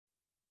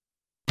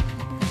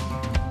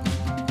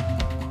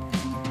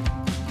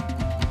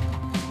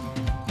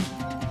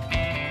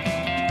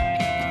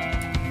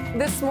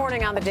This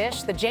morning on The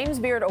Dish, the James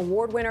Beard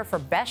Award winner for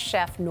Best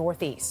Chef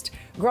Northeast.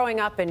 Growing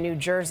up in New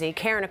Jersey,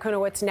 Karen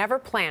Akunowicz never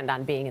planned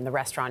on being in the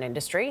restaurant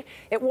industry.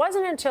 It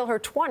wasn't until her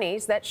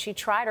 20s that she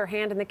tried her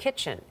hand in the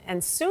kitchen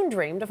and soon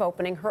dreamed of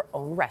opening her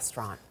own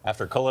restaurant.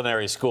 After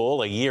culinary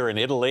school, a year in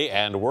Italy,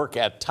 and work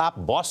at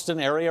top Boston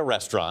area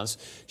restaurants,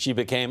 she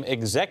became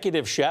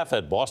executive chef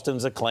at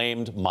Boston's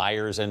acclaimed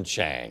Myers &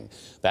 Chang.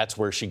 That's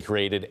where she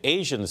created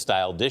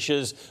Asian-style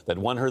dishes that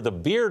won her the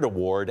Beard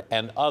Award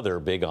and other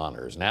big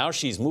honors. Now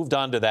she's moved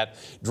on to that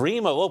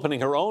dream of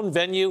opening her own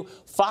venue,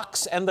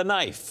 Fox and the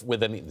Knife,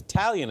 with an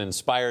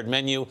Italian-inspired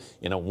menu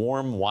in a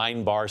warm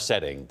wine bar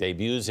setting.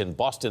 Debuts in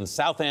Boston's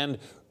South End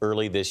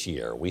early this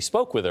year. We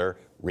spoke with her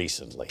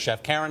recently.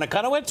 Chef Karen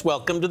Akunowicz,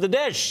 welcome to The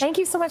Dish. Thank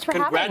you so much for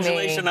having me.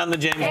 Congratulations on the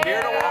James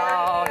Beard Award.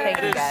 Oh,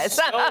 thank you, guys.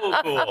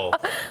 So cool.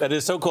 That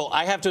is so cool.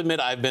 I have to admit,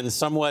 I've been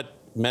somewhat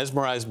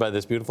mesmerized by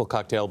this beautiful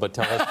cocktail, but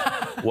tell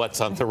us what's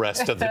on the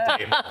rest of the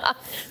table.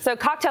 So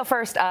cocktail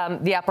first, the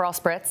Aperol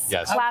Spritz.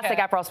 Yes. Classic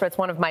Okay. Aperol Spritz,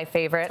 one of my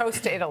favorite.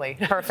 Toast to Italy.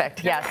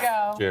 Perfect, yes.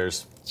 Go.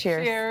 Cheers.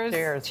 Cheers. Cheers.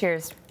 Cheers.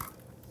 Cheers.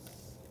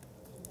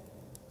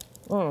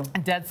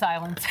 Dead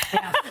silence.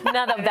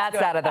 Now that that's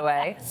out of the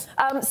way.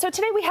 So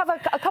today we have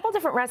a couple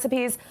different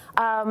recipes.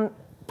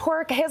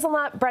 Pork,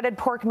 hazelnut breaded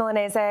pork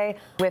Milanese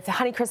with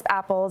Honeycrisp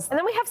apples. And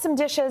then we have some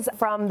dishes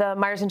from the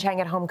Myers & Chang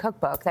at Home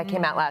cookbook that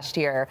came out last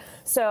year.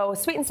 So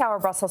sweet and sour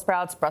Brussels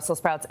sprouts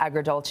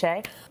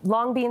agrodolce,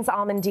 long beans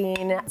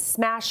almondine,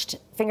 smashed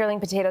fingerling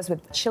potatoes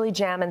with chili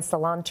jam and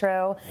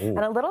cilantro, and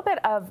a little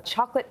bit of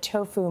chocolate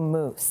tofu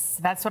mousse.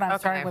 That's what I'm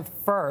starting with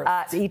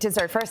first. Eat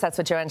dessert first, that's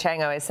what Joanne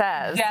Chang always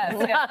says.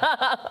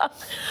 Yes.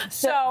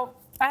 So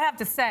I have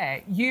to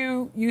say,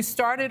 you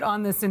started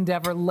on this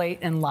endeavor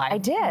late in life. I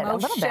did, a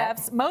little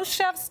bit. Most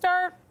chefs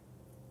start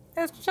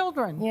as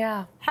children.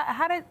 Yeah.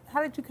 How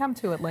did you come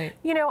to it late?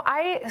 You know,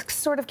 I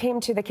sort of came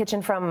to the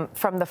kitchen from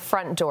the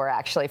front door,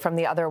 actually, from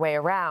the other way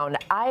around.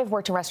 I've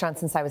worked in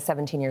restaurants since I was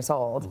 17 years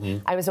old.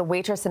 I was a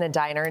waitress in a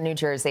diner in New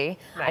Jersey.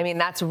 Nice. I mean,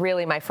 that's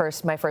really my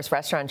first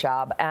restaurant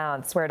job.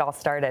 That's where it all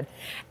started.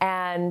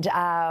 And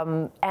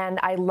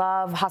I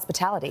love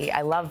hospitality.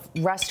 I love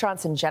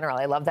restaurants in general.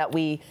 I love that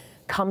we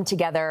come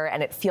together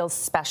and it feels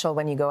special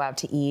when you go out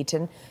to eat.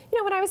 And you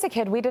know, when I was a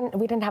kid, we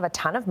didn't have a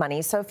ton of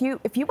money, so if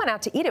you went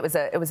out to eat, it was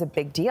a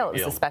big deal. It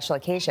was a special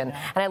occasion,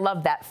 and I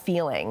loved that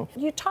feeling.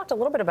 You talked a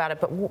little bit about it,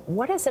 but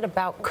what is it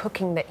about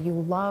cooking that you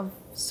love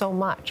so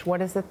much?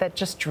 What is it that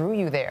just drew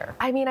you there?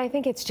 I mean, I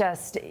think it's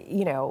just,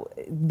 you know,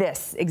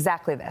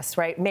 exactly this,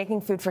 right?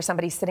 Making food for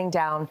somebody, sitting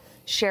down,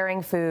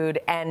 sharing food,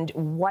 and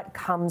what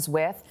comes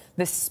with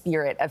the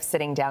spirit of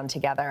sitting down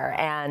together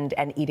and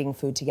eating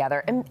food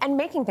together and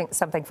making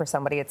something for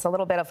somebody. It's a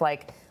little bit of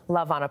like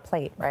love on a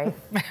plate, right?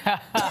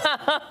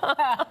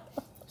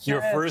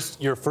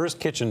 Your first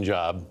kitchen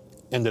job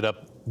ended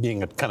up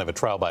being kind of a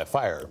trial by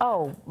fire.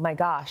 Oh my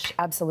gosh,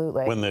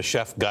 absolutely. When the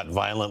chef got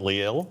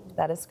violently ill.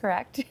 That is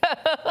correct.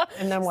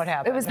 And then what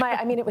happened?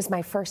 It was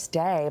my first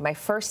day and my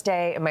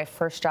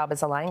first job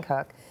as a line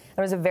cook. It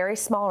was a very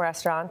small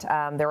restaurant.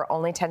 There were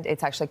only 10,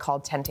 it's actually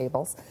called 10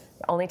 tables,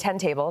 only 10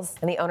 tables.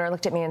 And the owner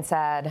looked at me and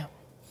said,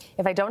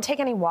 if I don't take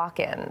any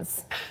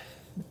walk-ins,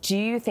 do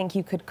you think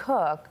you could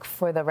cook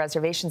for the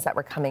reservations that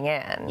were coming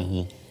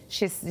in?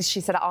 She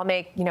said, I'll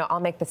make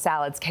the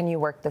salads. Can you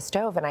work the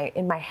stove? And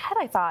in my head,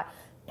 I thought,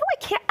 no, I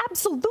can't.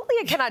 Absolutely,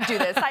 I cannot do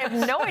this. I have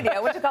no idea. I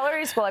went to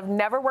culinary school. I've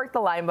never worked the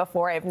line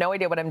before. I have no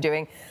idea what I'm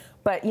doing.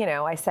 But, you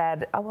know, I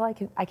said, oh, well,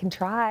 I can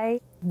try.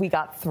 We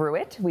got through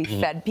it. We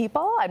fed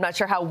people. I'm not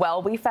sure how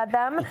well we fed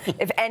them.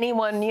 If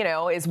anyone, you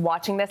know, is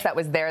watching this that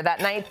was there that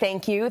night,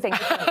 thank you. Thank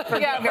you for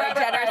being very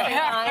generous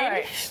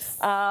and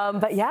kind.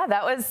 But yeah,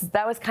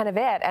 that was kind of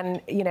it.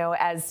 And, you know,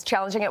 as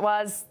challenging it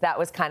was, that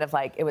was kind of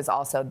like, it was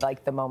also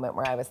like the moment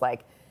where I was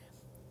like,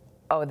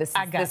 oh, this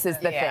is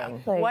the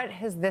thing. Like, what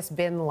has this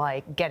been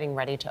like getting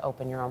ready to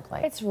open your own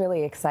place? It's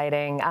really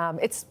exciting.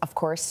 It's, of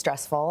course,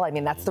 stressful. I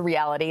mean, that's the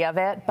reality of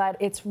it. But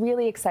it's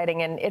really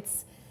exciting. And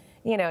it's,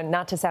 you know,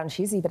 not to sound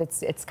cheesy, but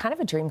it's kind of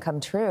a dream come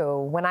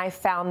true. When I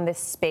found this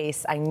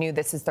space, I knew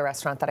this is the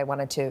restaurant that I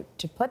wanted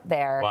to put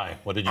there. Why?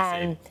 What did you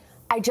see?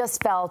 I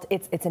just felt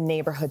it's a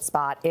neighborhood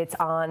spot. It's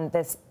on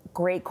this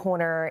great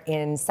corner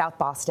in South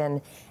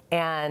Boston.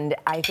 And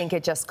I think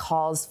it just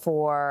calls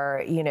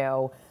for, you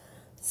know,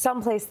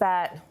 someplace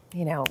that,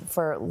 you know,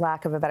 for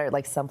lack of a better,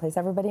 like someplace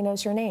everybody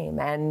knows your name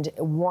and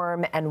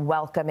warm and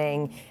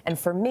welcoming. And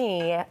for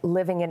me,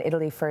 living in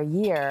Italy for a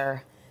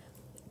year,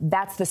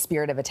 that's the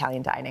spirit of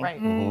Italian dining. Right.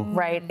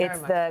 Right? It's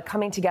the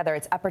coming together.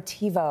 It's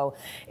aperitivo.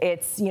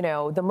 It's, you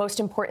know, the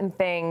most important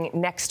thing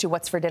next to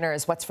what's for dinner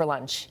is what's for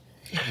lunch.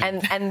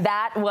 And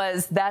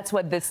that's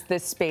what this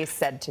space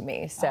said to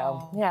me.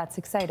 So yeah, it's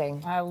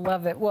exciting. I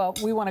love it. Well,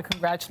 we want to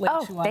congratulate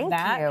you on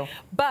that. Thank you.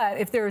 But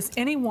if there's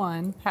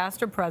anyone,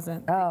 past or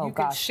present, that you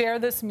could share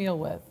this meal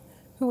with,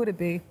 who would it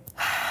be?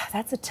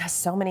 That's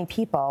just so many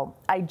people.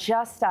 I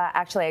just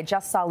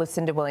saw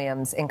Lucinda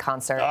Williams in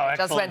concert. Oh, I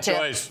just excellent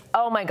choice.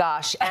 Oh my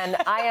gosh!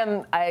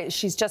 And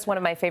she's just one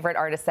of my favorite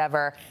artists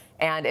ever.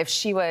 And if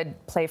she would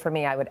play for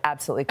me, I would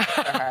absolutely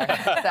play for her.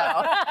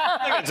 So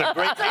think it's a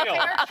great deal.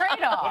 Fair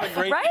trade-off. What a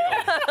great Right?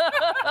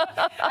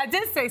 deal. I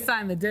did say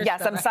sign the dish.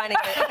 Yes, I'm signing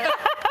it.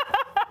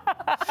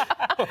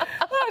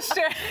 Oh,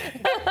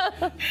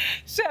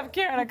 Chef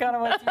Karen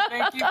Akunowicz,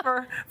 thank you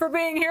for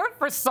being here,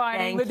 for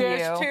signing the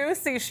dish, too.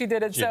 See, she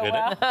did it so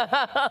well.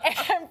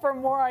 And for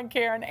more on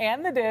Karen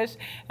and the dish,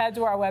 head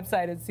to our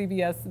website at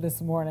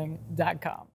cbsthismorning.com.